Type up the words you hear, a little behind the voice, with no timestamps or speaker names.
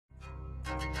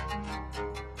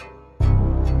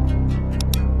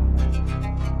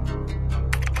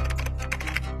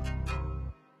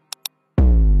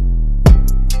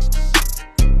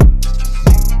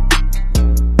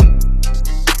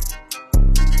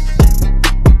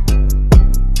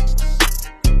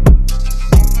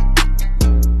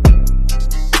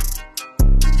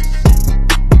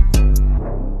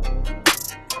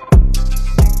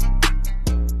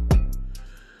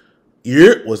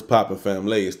What's poppin',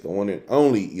 family? It's the one and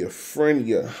only, your friend,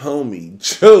 your homie,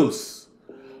 Juice.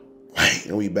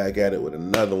 And we back at it with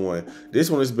another one. This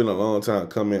one has been a long time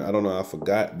coming. I don't know, I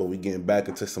forgot, but we getting back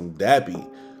into some Dappy.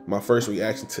 My first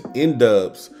reaction to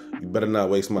Dubz. You better not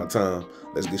waste my time.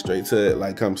 Let's get straight to it.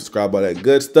 Like, comment, subscribe, all that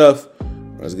good stuff.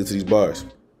 Let's get to these bars.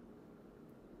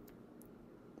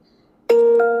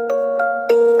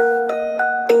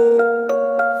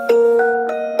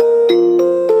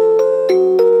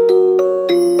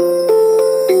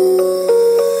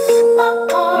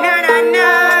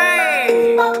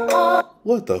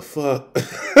 What the fuck?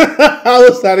 I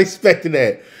was not expecting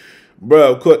that.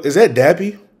 Bro, of course, is that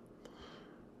Dappy?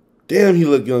 Damn, he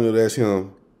look younger. That's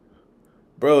him.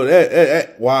 Bro,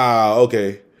 that wow,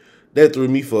 okay. That threw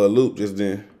me for a loop just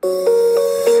then.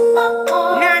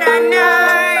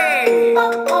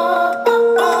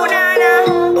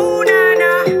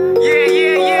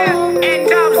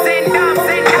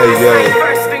 Hey, yo.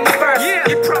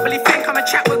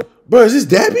 Bro, is this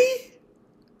Dappy?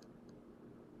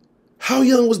 How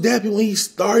young was Dappy when he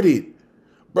started?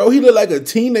 Bro, he looked like a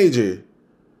teenager.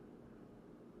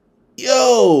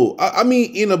 Yo, I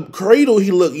mean, in a cradle,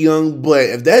 he looked young, but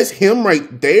if that's him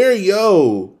right there,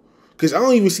 yo, because I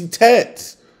don't even see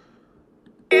tats.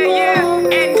 Yeah,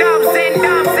 and Dubz.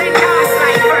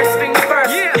 Like first things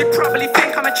first. Yeah. You probably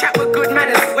think I'm a chat with good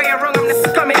manners. Where you're wrong, I'm the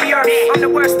scum of the earth. I'm the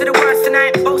worst of the worst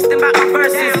tonight, boasting about my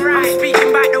verses. I'm speaking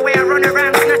about the way I run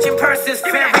around, snatching purses.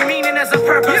 Every meaning has a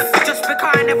purpose. Just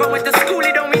because I never went to school,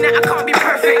 it don't mean that I can't be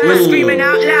perfect. I'm screaming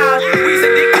out loud. We's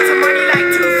addicted to money like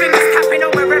two fingers tapping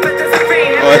on wherever there's a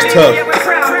vein. Oh, that's tough. Yeah, we're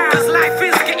proud. Cause life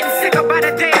is getting sicker by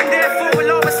the day, and therefore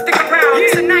we'll always stick around.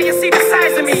 So now you see the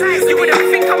size of me. You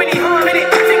wouldn't think how many harm in it.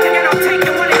 Think again, I'll take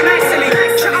the wallet nicely.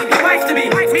 Shut up, your wife to me.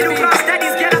 Middle class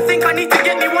daddies, girl, I think I need to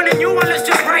get me one, and you one that's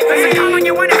just right for me. Come on,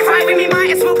 you want to fight with me,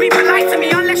 might as well be polite to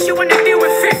me. Unless you want to deal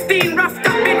with 15 roughed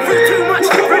up, been through too much.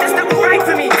 Brothers that will right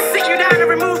for me. Sit you down and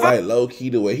remove. Like, low key,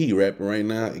 the way he rapping right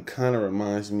now, it kind of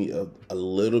reminds me of a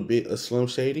little bit of Slim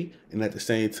Shady, and at the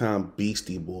same time,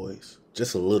 Beastie Boys,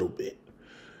 just a little bit.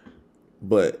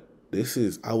 But this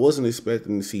is, I wasn't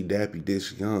expecting to see Dappy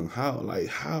this young.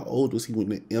 How old was he when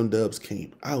the Dubz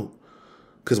came out?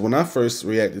 Because when I first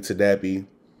reacted to Dappy,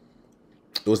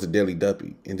 it was the Daily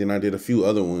Duppy, and then I did a few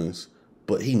other ones,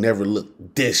 but he never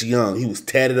looked this young. He was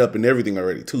tatted up and everything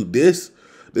already too. This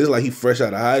is like he fresh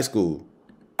out of high school.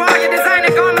 Your designer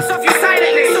garments off you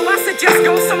silently, so I suggest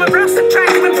go somewhere else and try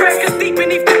to impress. Cause deep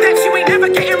beneath the depths, you ain't never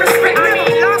getting respect. I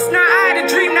mean, last night I had a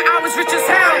dream that I was rich as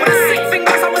hell. With a sick thing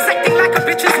was I was acting like a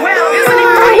bitch as well. Isn't it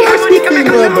funny how money can make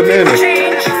a little people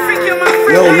change?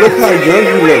 Yo, look how young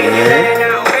you look,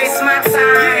 man. Waste my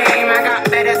time. I got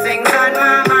better things on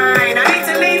my mind. I need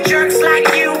to leave jerks like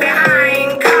you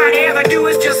behind. All they ever do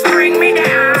is just bring me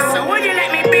down. So would you let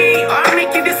me be, or I'll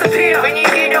make you disappear? When you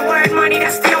hear the word money,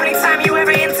 that's the only time you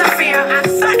ever interfere. I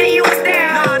thought that you was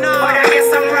there, no, but I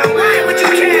guess I'm wrong. Why would you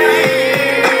care?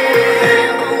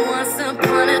 Once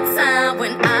upon a time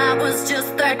when I was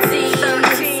just 13,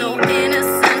 so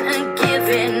innocent and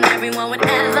giving, everyone would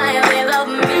act like they love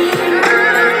me.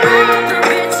 But all the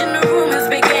bitch in the rumors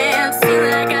began, seemed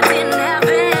like I didn't have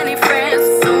any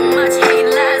friends. So much hate,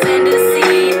 lies, and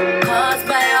deceit, caused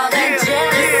by all that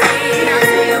jealousy. Now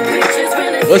see your pictures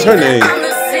really. What's her name? I'm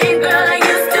the same girl I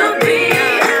used to be.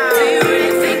 Do you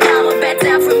really think I would back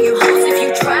down from you hoes if you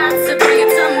tried to bring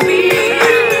it to me?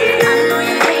 I know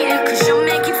you hate it cause you'll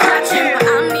make you watching, but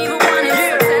I don't even want it,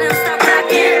 so tell him stop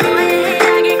talking. Go ahead,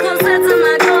 I get closer to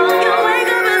my goal. You wake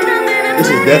up and nothing.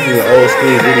 This is definitely an old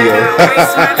school video.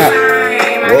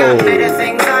 Whoa. Hey,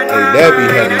 Dappy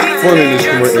having fun in this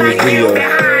video.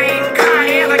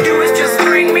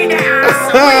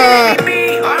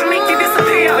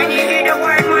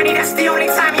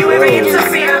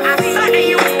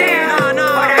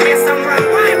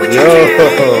 Yo. I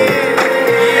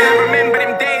remember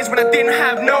them days when I didn't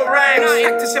have no rhymes.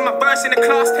 Practicing my verse in the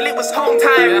class till it was home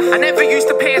time. I never used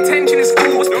to pay attention in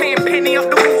school. Was playing penny off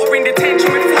the water in detention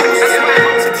with fools. That's why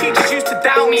lots of teachers used to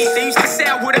doubt me. They used to say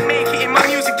I wouldn't make it in my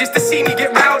music just to see me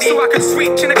get rowdy. So I could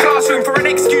switch in the classroom for an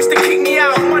excuse to kick me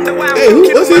out and wonder why. Hey,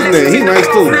 what's his name? He nice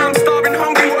too. Now I'm starving,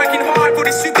 hungry, working hard for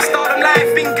this superstardom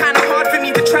life. Been kind of hard for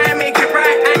me to try and make it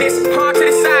right, and it's hard to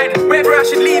decide whether I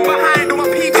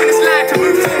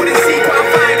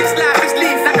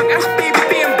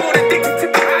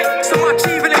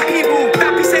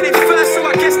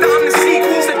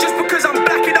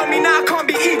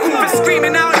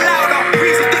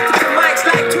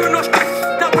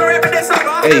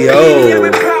Hey,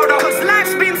 yo. Cause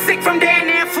life's been sick from there and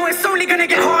therefore it's only gonna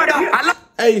get harder.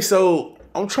 Hey, so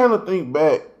I'm trying to think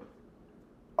back.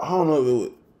 I don't know if it was,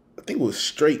 I think it was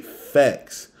Straight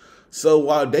Facts. So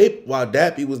while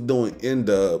Dappy was doing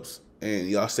Dubz, and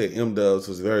y'all said Dubz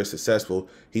was very successful,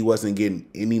 he wasn't getting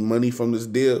any money from this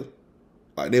deal.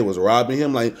 Like they was robbing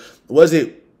him. Like, was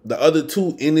it the other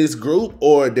two in this group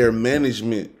or their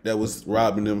management that was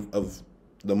robbing them of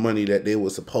the money that they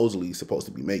were supposedly supposed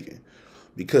to be making?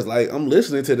 Because like I'm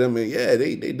listening to them and yeah,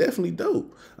 they definitely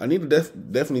dope. I need to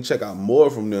definitely check out more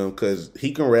from them because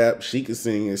he can rap, she can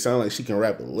sing. It sounds like she can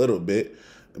rap a little bit,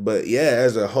 but yeah,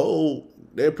 as a whole,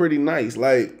 they're pretty nice.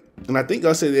 Like, and I think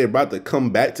I said they're about to come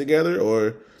back together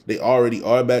or they already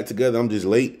are back together. I'm just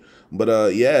late, but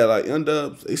yeah, like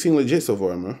Dubz, they seem legit so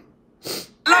far, man.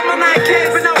 Love my night kids,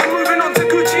 but now I'm moving on to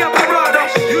Gucci and Prada.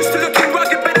 Used to looking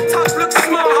rugged, better touch looks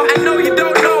smart. I know you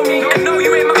don't know me, I know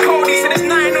you ain't my Cody. So there's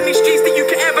nothing on these streets that you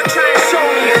can ever try and show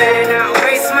me. You better not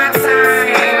waste my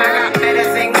time, I got better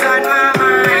things on my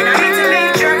mind. I need to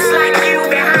leave jerks like you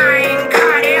behind. God,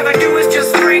 all they ever do is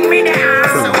just bring me down.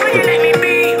 So will you let me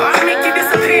be, or I'll make you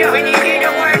disappear? When you hear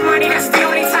the word money, that's the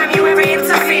only time you ever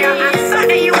interfere. I thought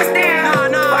that you was there,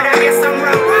 but I guess I'm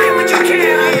wrong. Why would you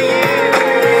care?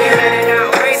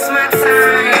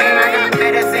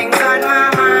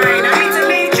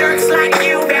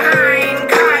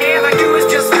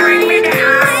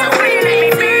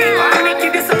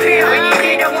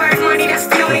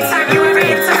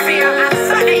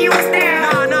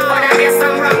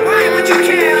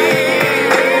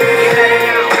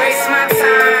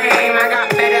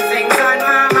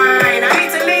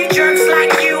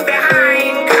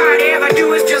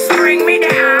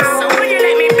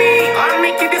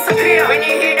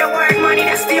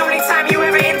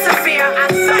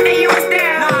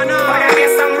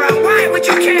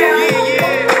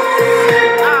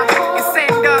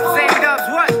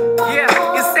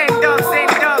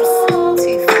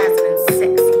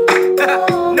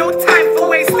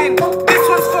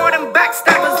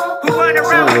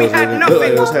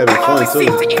 Having fun too. Seem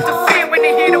to interfere when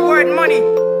they hear the word money.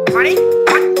 Money?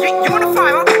 What? You want a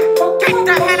fiver? Get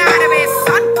the hell out of here,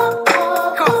 son. Go.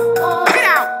 Get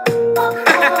out.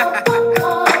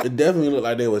 It definitely looked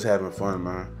like they was having fun,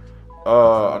 man.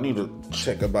 I need to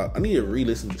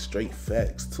re-listen to Straight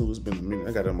Facts too. It's been a minute.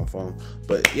 I got it on my phone.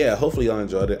 But yeah, hopefully y'all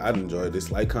enjoyed it. I enjoyed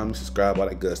this. Like, comment, subscribe, all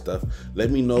that good stuff.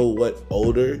 Let me know what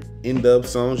older Dubz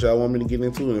songs y'all want me to get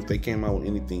into, and if they came out with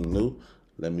anything new,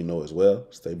 let me know as well.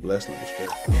 Stay blessed and straight.